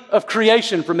totality of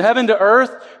creation, from heaven to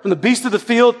earth, from the beast of the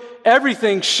field,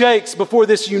 everything shakes before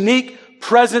this unique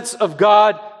presence of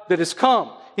God that has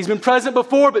come. He's been present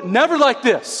before, but never like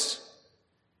this.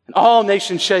 And all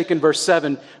nations shake in verse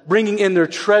 7, bringing in their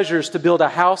treasures to build a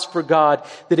house for God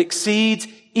that exceeds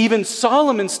even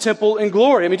Solomon's temple in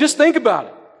glory. I mean, just think about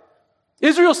it.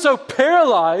 Israel's so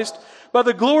paralyzed by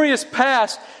the glorious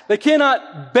past, they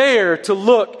cannot bear to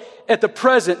look at the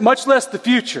present, much less the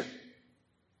future.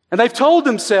 And they've told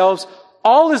themselves,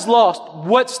 all is lost.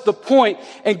 What's the point?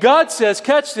 And God says,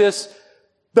 catch this,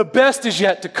 the best is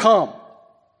yet to come.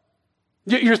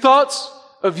 Your thoughts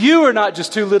of you are not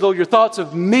just too little. Your thoughts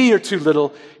of me are too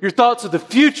little. Your thoughts of the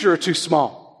future are too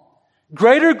small.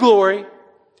 Greater glory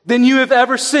than you have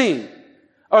ever seen,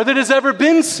 or that has ever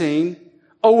been seen,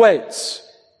 awaits.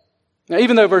 Now,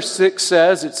 even though verse 6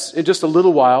 says it's in just a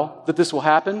little while that this will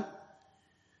happen,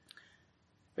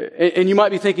 and you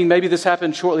might be thinking maybe this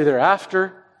happened shortly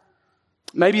thereafter.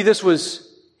 Maybe this was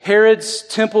Herod's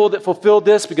temple that fulfilled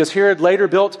this, because Herod later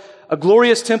built a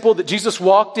glorious temple that Jesus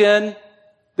walked in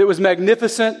that was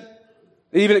magnificent.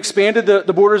 It even expanded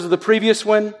the borders of the previous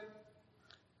one.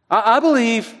 I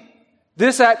believe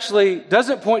this actually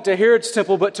doesn't point to Herod's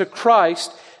temple, but to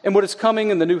Christ and what is coming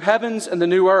in the new heavens and the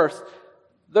new earth.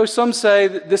 Though some say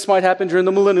that this might happen during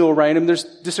the millennial reign, and there's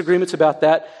disagreements about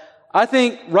that. I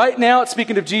think right now it's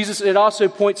speaking of Jesus, and it also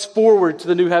points forward to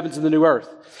the new heavens and the new earth.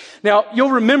 Now,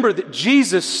 you'll remember that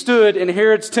Jesus stood in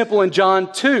Herod's temple in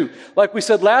John 2, like we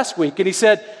said last week, and he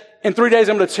said, in 3 days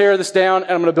I'm going to tear this down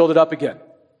and I'm going to build it up again.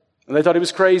 And they thought he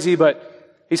was crazy,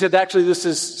 but he said, actually, this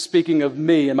is speaking of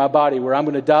me and my body, where I'm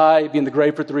going to die, be in the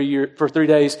grave for 3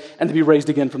 days, and to be raised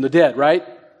again from the dead, right?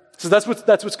 So that's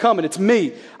what's coming. It's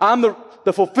me. I'm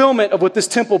the fulfillment of what this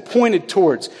temple pointed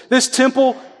towards. This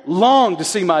temple longed to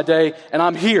see my day, and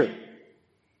I'm here.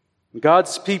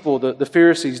 God's people, the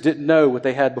Pharisees, didn't know what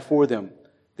they had before them.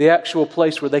 The actual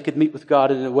place where they could meet with God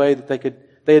in a way that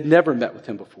they had never met with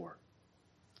Him before.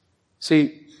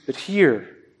 See, but here,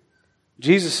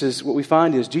 what we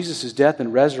find is Jesus' death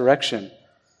and resurrection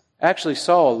actually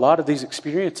saw a lot of these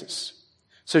experiences.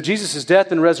 So Jesus'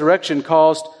 death and resurrection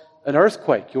caused an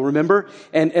earthquake, you'll remember,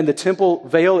 and the temple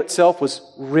veil itself was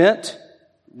rent,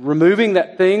 removing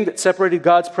that thing that separated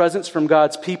God's presence from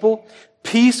God's people.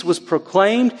 Peace was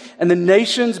proclaimed, and the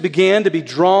nations began to be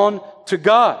drawn to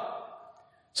God.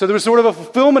 So there was sort of a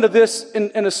fulfillment of this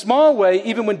in a small way,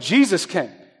 even when Jesus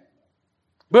came.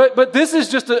 But this is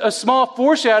just a small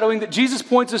foreshadowing that Jesus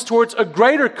points us towards a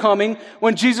greater coming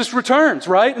when Jesus returns,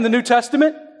 right, in the New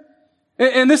Testament?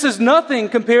 And this is nothing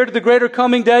compared to the greater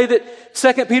coming day that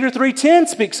 2 Peter 3:10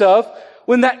 speaks of,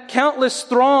 when that countless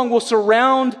throng will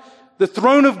surround the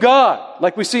throne of God,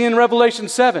 like we see in Revelation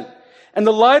 7. And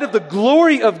the light of the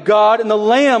glory of God and the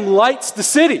Lamb lights the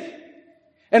city.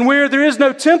 And where there is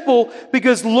no temple,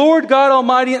 because Lord God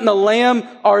Almighty and the Lamb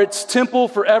are its temple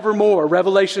forevermore.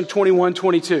 Revelation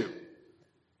 21:22.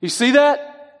 You see that?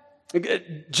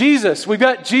 Jesus, we've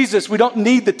got Jesus. We don't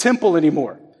need the temple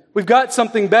anymore. We've got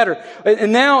something better.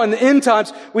 And now in the end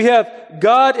times, we have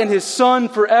God and His Son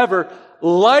forever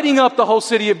lighting up the whole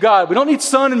city of God. We don't need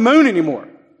sun and moon anymore.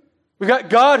 We've got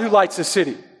God who lights the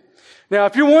city. Now,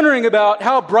 if you're wondering about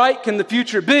how bright can the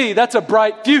future be, that's a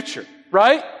bright future,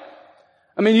 right?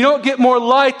 I mean, you don't get more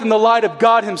light than the light of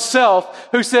God Himself,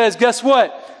 who says, guess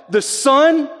what? The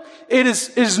sun, it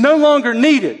is no longer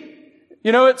needed.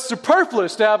 You know, it's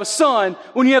superfluous to have a sun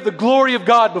when you have the glory of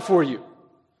God before you.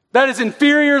 That is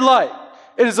inferior light.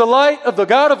 It is the light of the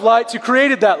God of lights who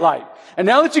created that light. And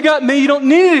now that you got me, you don't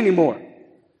need it anymore.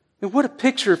 And what a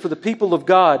picture for the people of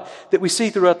God that we see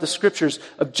throughout the scriptures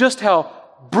of just how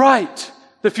bright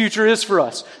the future is for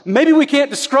us. Maybe we can't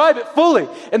describe it fully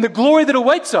and the glory that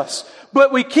awaits us,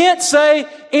 but we can't say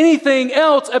anything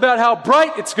else about how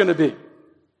bright it's going to be. The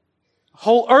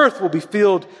whole earth will be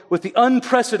filled with the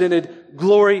unprecedented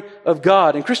glory of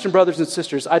God. And Christian brothers and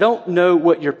sisters, I don't know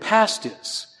what your past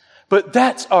is, but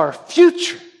that's our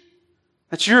future.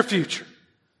 That's your future.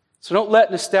 So don't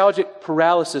let nostalgic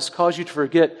paralysis cause you to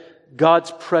forget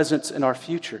God's presence in our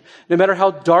future. No matter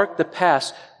how dark the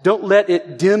past, don't let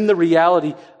it dim the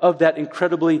reality of that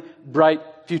incredibly bright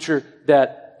future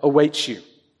that awaits you.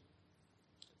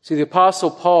 See, the Apostle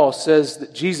Paul says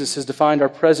that Jesus has defined our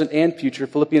present and future.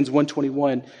 Philippians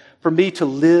 1:21, for me to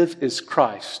live is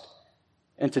Christ,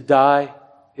 and to die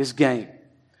is gain.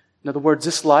 In other words,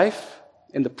 this life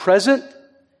in the present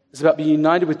is about being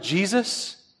united with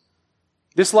Jesus.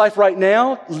 This life right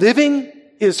now, living,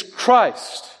 is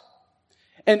Christ.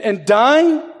 And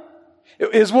dying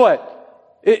is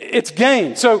what? It's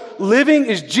gain. So living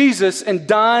is Jesus and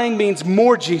dying means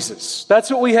more Jesus. That's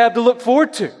what we have to look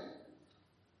forward to.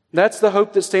 That's the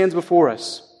hope that stands before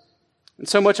us. And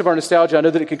so much of our nostalgia, I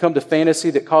know that it can come to fantasy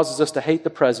that causes us to hate the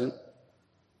present.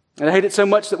 And I hate it so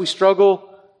much that we struggle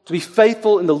to be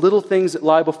faithful in the little things that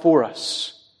lie before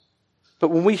us. But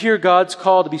when we hear God's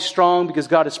call to be strong because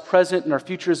God is present and our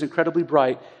future is incredibly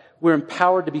bright, we're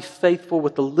empowered to be faithful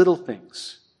with the little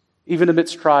things, even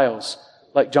amidst trials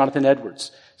like Jonathan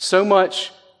Edwards. So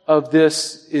much of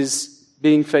this is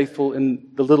being faithful in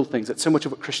the little things. That's so much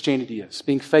of what Christianity is,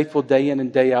 being faithful day in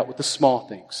and day out with the small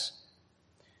things.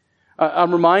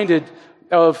 I'm reminded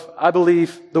of, I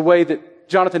believe, the way that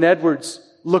Jonathan Edwards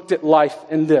looked at life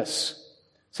in this.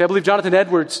 See, I believe Jonathan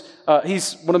Edwards,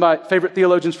 he's one of my favorite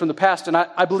theologians from the past, and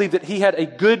I believe that he had a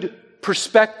good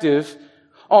perspective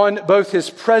on both his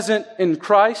present in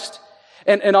Christ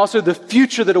and also the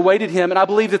future that awaited him. And I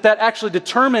believe that actually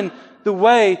determined the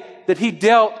way that he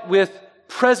dealt with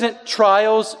present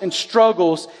trials and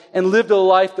struggles and lived a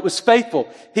life that was faithful.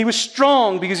 He was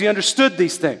strong because he understood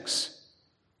these things.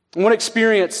 And one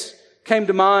experience came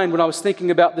to mind when I was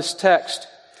thinking about this text.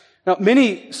 Now,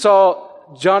 many saw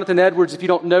Jonathan Edwards, if you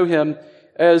don't know him,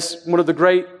 as one of the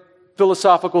great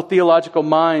philosophical, theological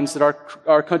minds that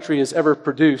our country has ever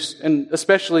produced, and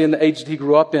especially in the age that he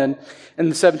grew up in the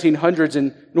 1700s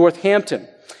in Northampton.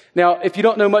 Now, if you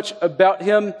don't know much about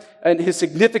him and his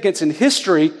significance in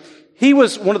history, he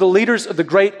was one of the leaders of the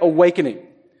Great Awakening.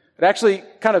 It actually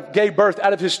kind of gave birth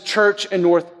out of his church in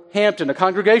Northampton, a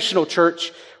congregational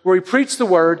church where he preached the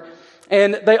word,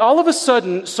 and they all of a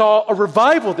sudden saw a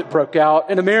revival that broke out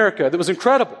in America that was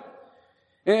incredible.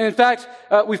 And in fact,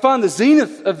 we find the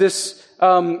zenith of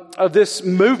this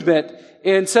movement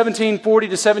in 1740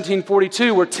 to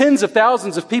 1742, where tens of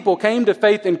thousands of people came to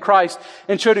faith in Christ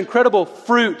and showed incredible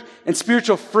fruit and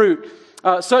spiritual fruit,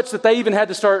 such that they even had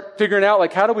to start figuring out,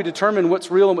 like, how do we determine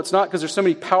what's real and what's not? Because there's so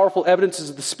many powerful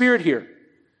evidences of the Spirit here.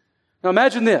 Now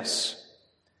imagine this.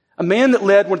 A man that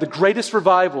led one of the greatest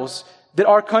revivals that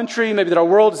our country, maybe that our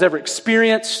world has ever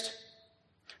experienced,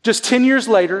 just 10 years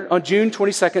later, on June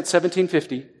 22nd,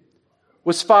 1750,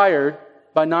 was fired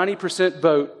by 90%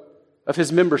 vote of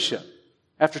his membership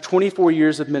after 24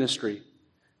 years of ministry,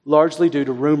 largely due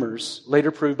to rumors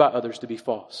later proved by others to be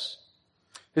false.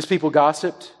 His people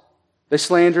gossiped, they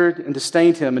slandered and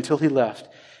disdained him until he left.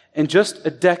 And just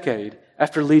a decade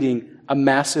after leading a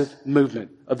massive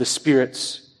movement of the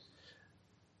spirits,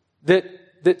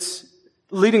 that's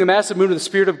leading a massive movement of the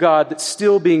Spirit of God that's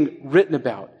still being written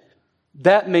about,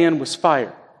 that man was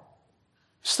fired.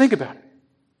 Just think about it.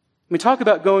 We talk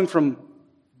about going from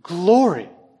glory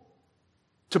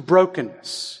to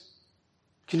brokenness.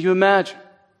 Can you imagine?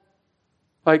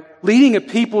 Like leading a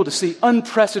people to see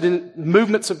unprecedented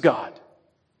movements of God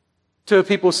to a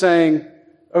people saying,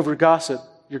 over gossip,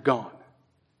 you're gone.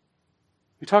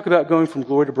 We talk about going from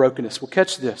glory to brokenness. Well,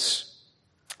 catch this.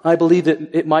 I believe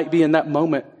that it might be in that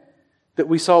moment that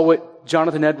we saw what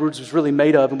Jonathan Edwards was really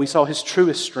made of, and we saw his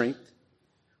truest strength.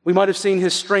 We might have seen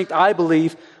his strength, I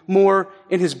believe, more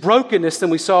in his brokenness than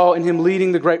we saw in him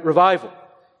leading the great revival.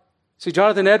 See,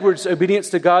 Jonathan Edwards' obedience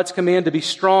to God's command to be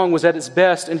strong was at its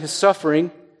best in his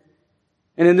suffering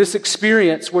and in this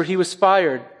experience where he was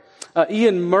fired.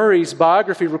 Ian Murray's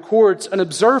biography records an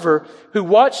observer who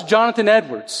watched Jonathan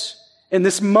Edwards in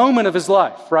this moment of his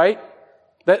life, right?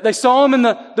 They saw him in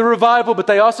the revival, but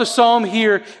they also saw him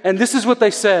here, and this is what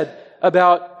they said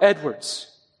about Edwards.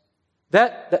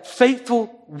 That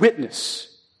faithful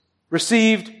witness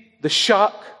received the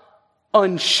shock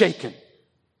unshaken.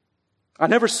 I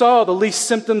never saw the least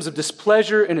symptoms of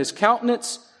displeasure in his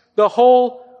countenance the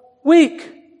whole week.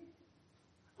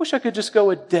 I wish I could just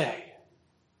go a day.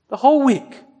 The whole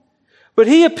week. But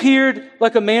he appeared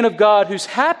like a man of God whose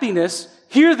happiness,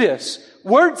 hear this,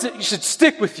 words that you should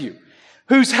stick with you,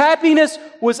 whose happiness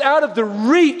was out of the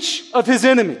reach of his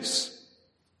enemies,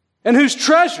 and whose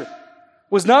treasure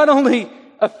was not only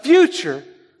a future,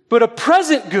 but a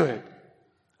present good,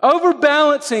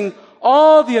 overbalancing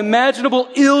all the imaginable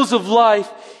ills of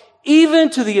life, even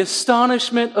to the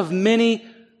astonishment of many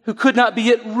who could not be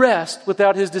at rest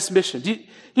without his dismission.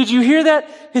 Did you hear that?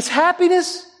 His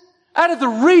happiness out of the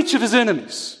reach of his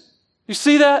enemies. You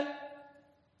see that?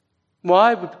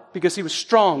 Why? Because he was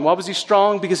strong. Why was he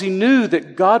strong? Because he knew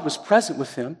that God was present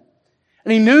with him.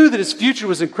 And he knew that his future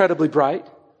was incredibly bright.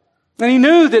 And he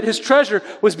knew that his treasure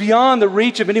was beyond the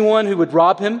reach of anyone who would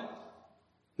rob him.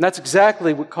 And that's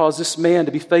exactly what caused this man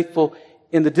to be faithful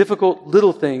in the difficult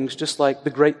little things, just like the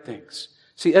great things.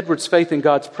 See, Edward's faith in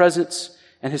God's presence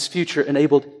and his future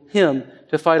enabled him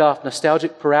to fight off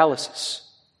nostalgic paralysis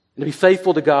and to be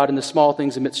faithful to God in the small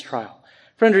things amidst trial.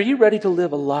 Friend, are you ready to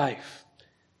live a life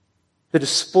that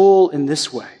is full in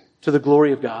this way to the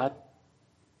glory of God?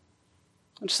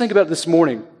 Just think about it this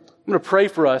morning. I'm going to pray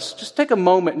for us. Just take a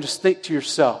moment and just think to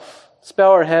yourself. Let's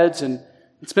bow our heads and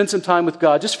spend some time with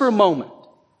God just for a moment.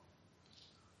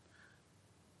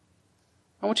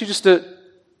 I want you just to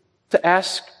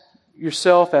ask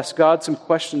yourself, ask God some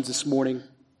questions this morning,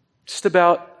 just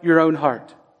about your own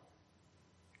heart.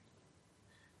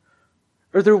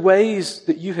 Are there ways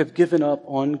that you have given up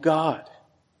on God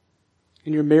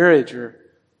in your marriage or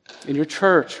in your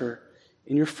church or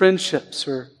in your friendships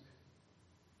or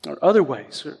other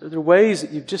ways? Are there ways that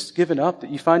you've just given up,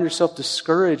 that you find yourself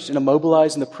discouraged and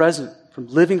immobilized in the present from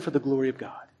living for the glory of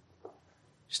God?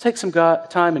 Just take some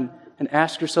time and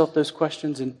ask yourself those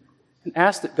questions and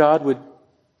ask that God would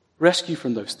rescue you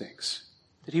from those things,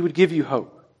 that He would give you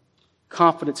hope,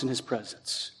 confidence in His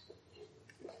presence,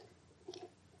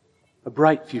 a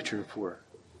bright future for her.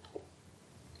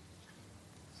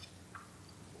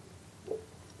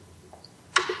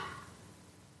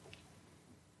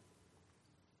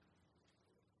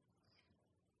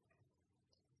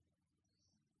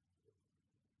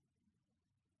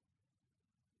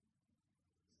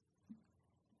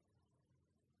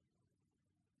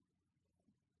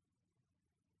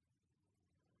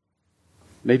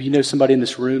 Maybe you know somebody in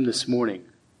this room this morning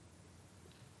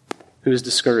who is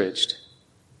discouraged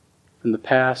from the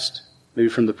past, maybe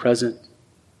from the present.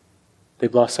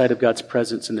 They've lost sight of God's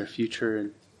presence in their future,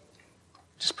 and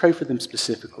just pray for them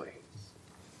specifically.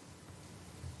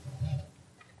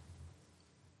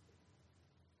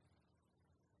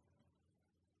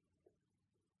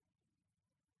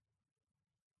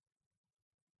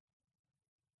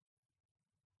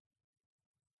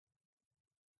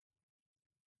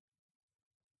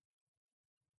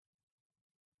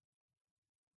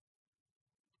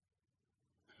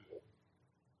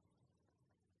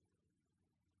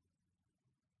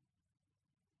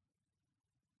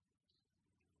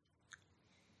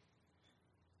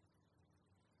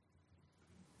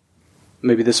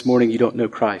 Maybe this morning you don't know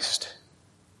Christ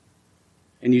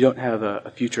and you don't have a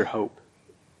future hope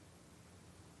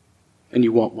and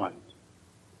you want one.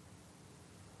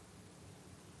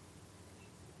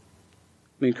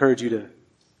 Let me encourage you to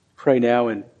pray now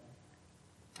and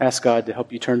ask God to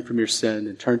help you turn from your sin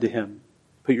and turn to Him,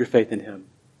 put your faith in Him,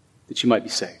 that you might be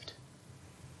saved.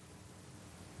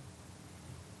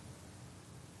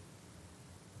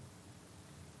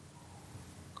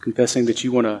 Confessing that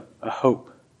you want a hope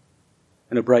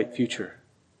and a bright future,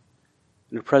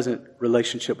 and a present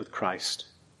relationship with Christ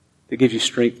that gives you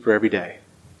strength for every day.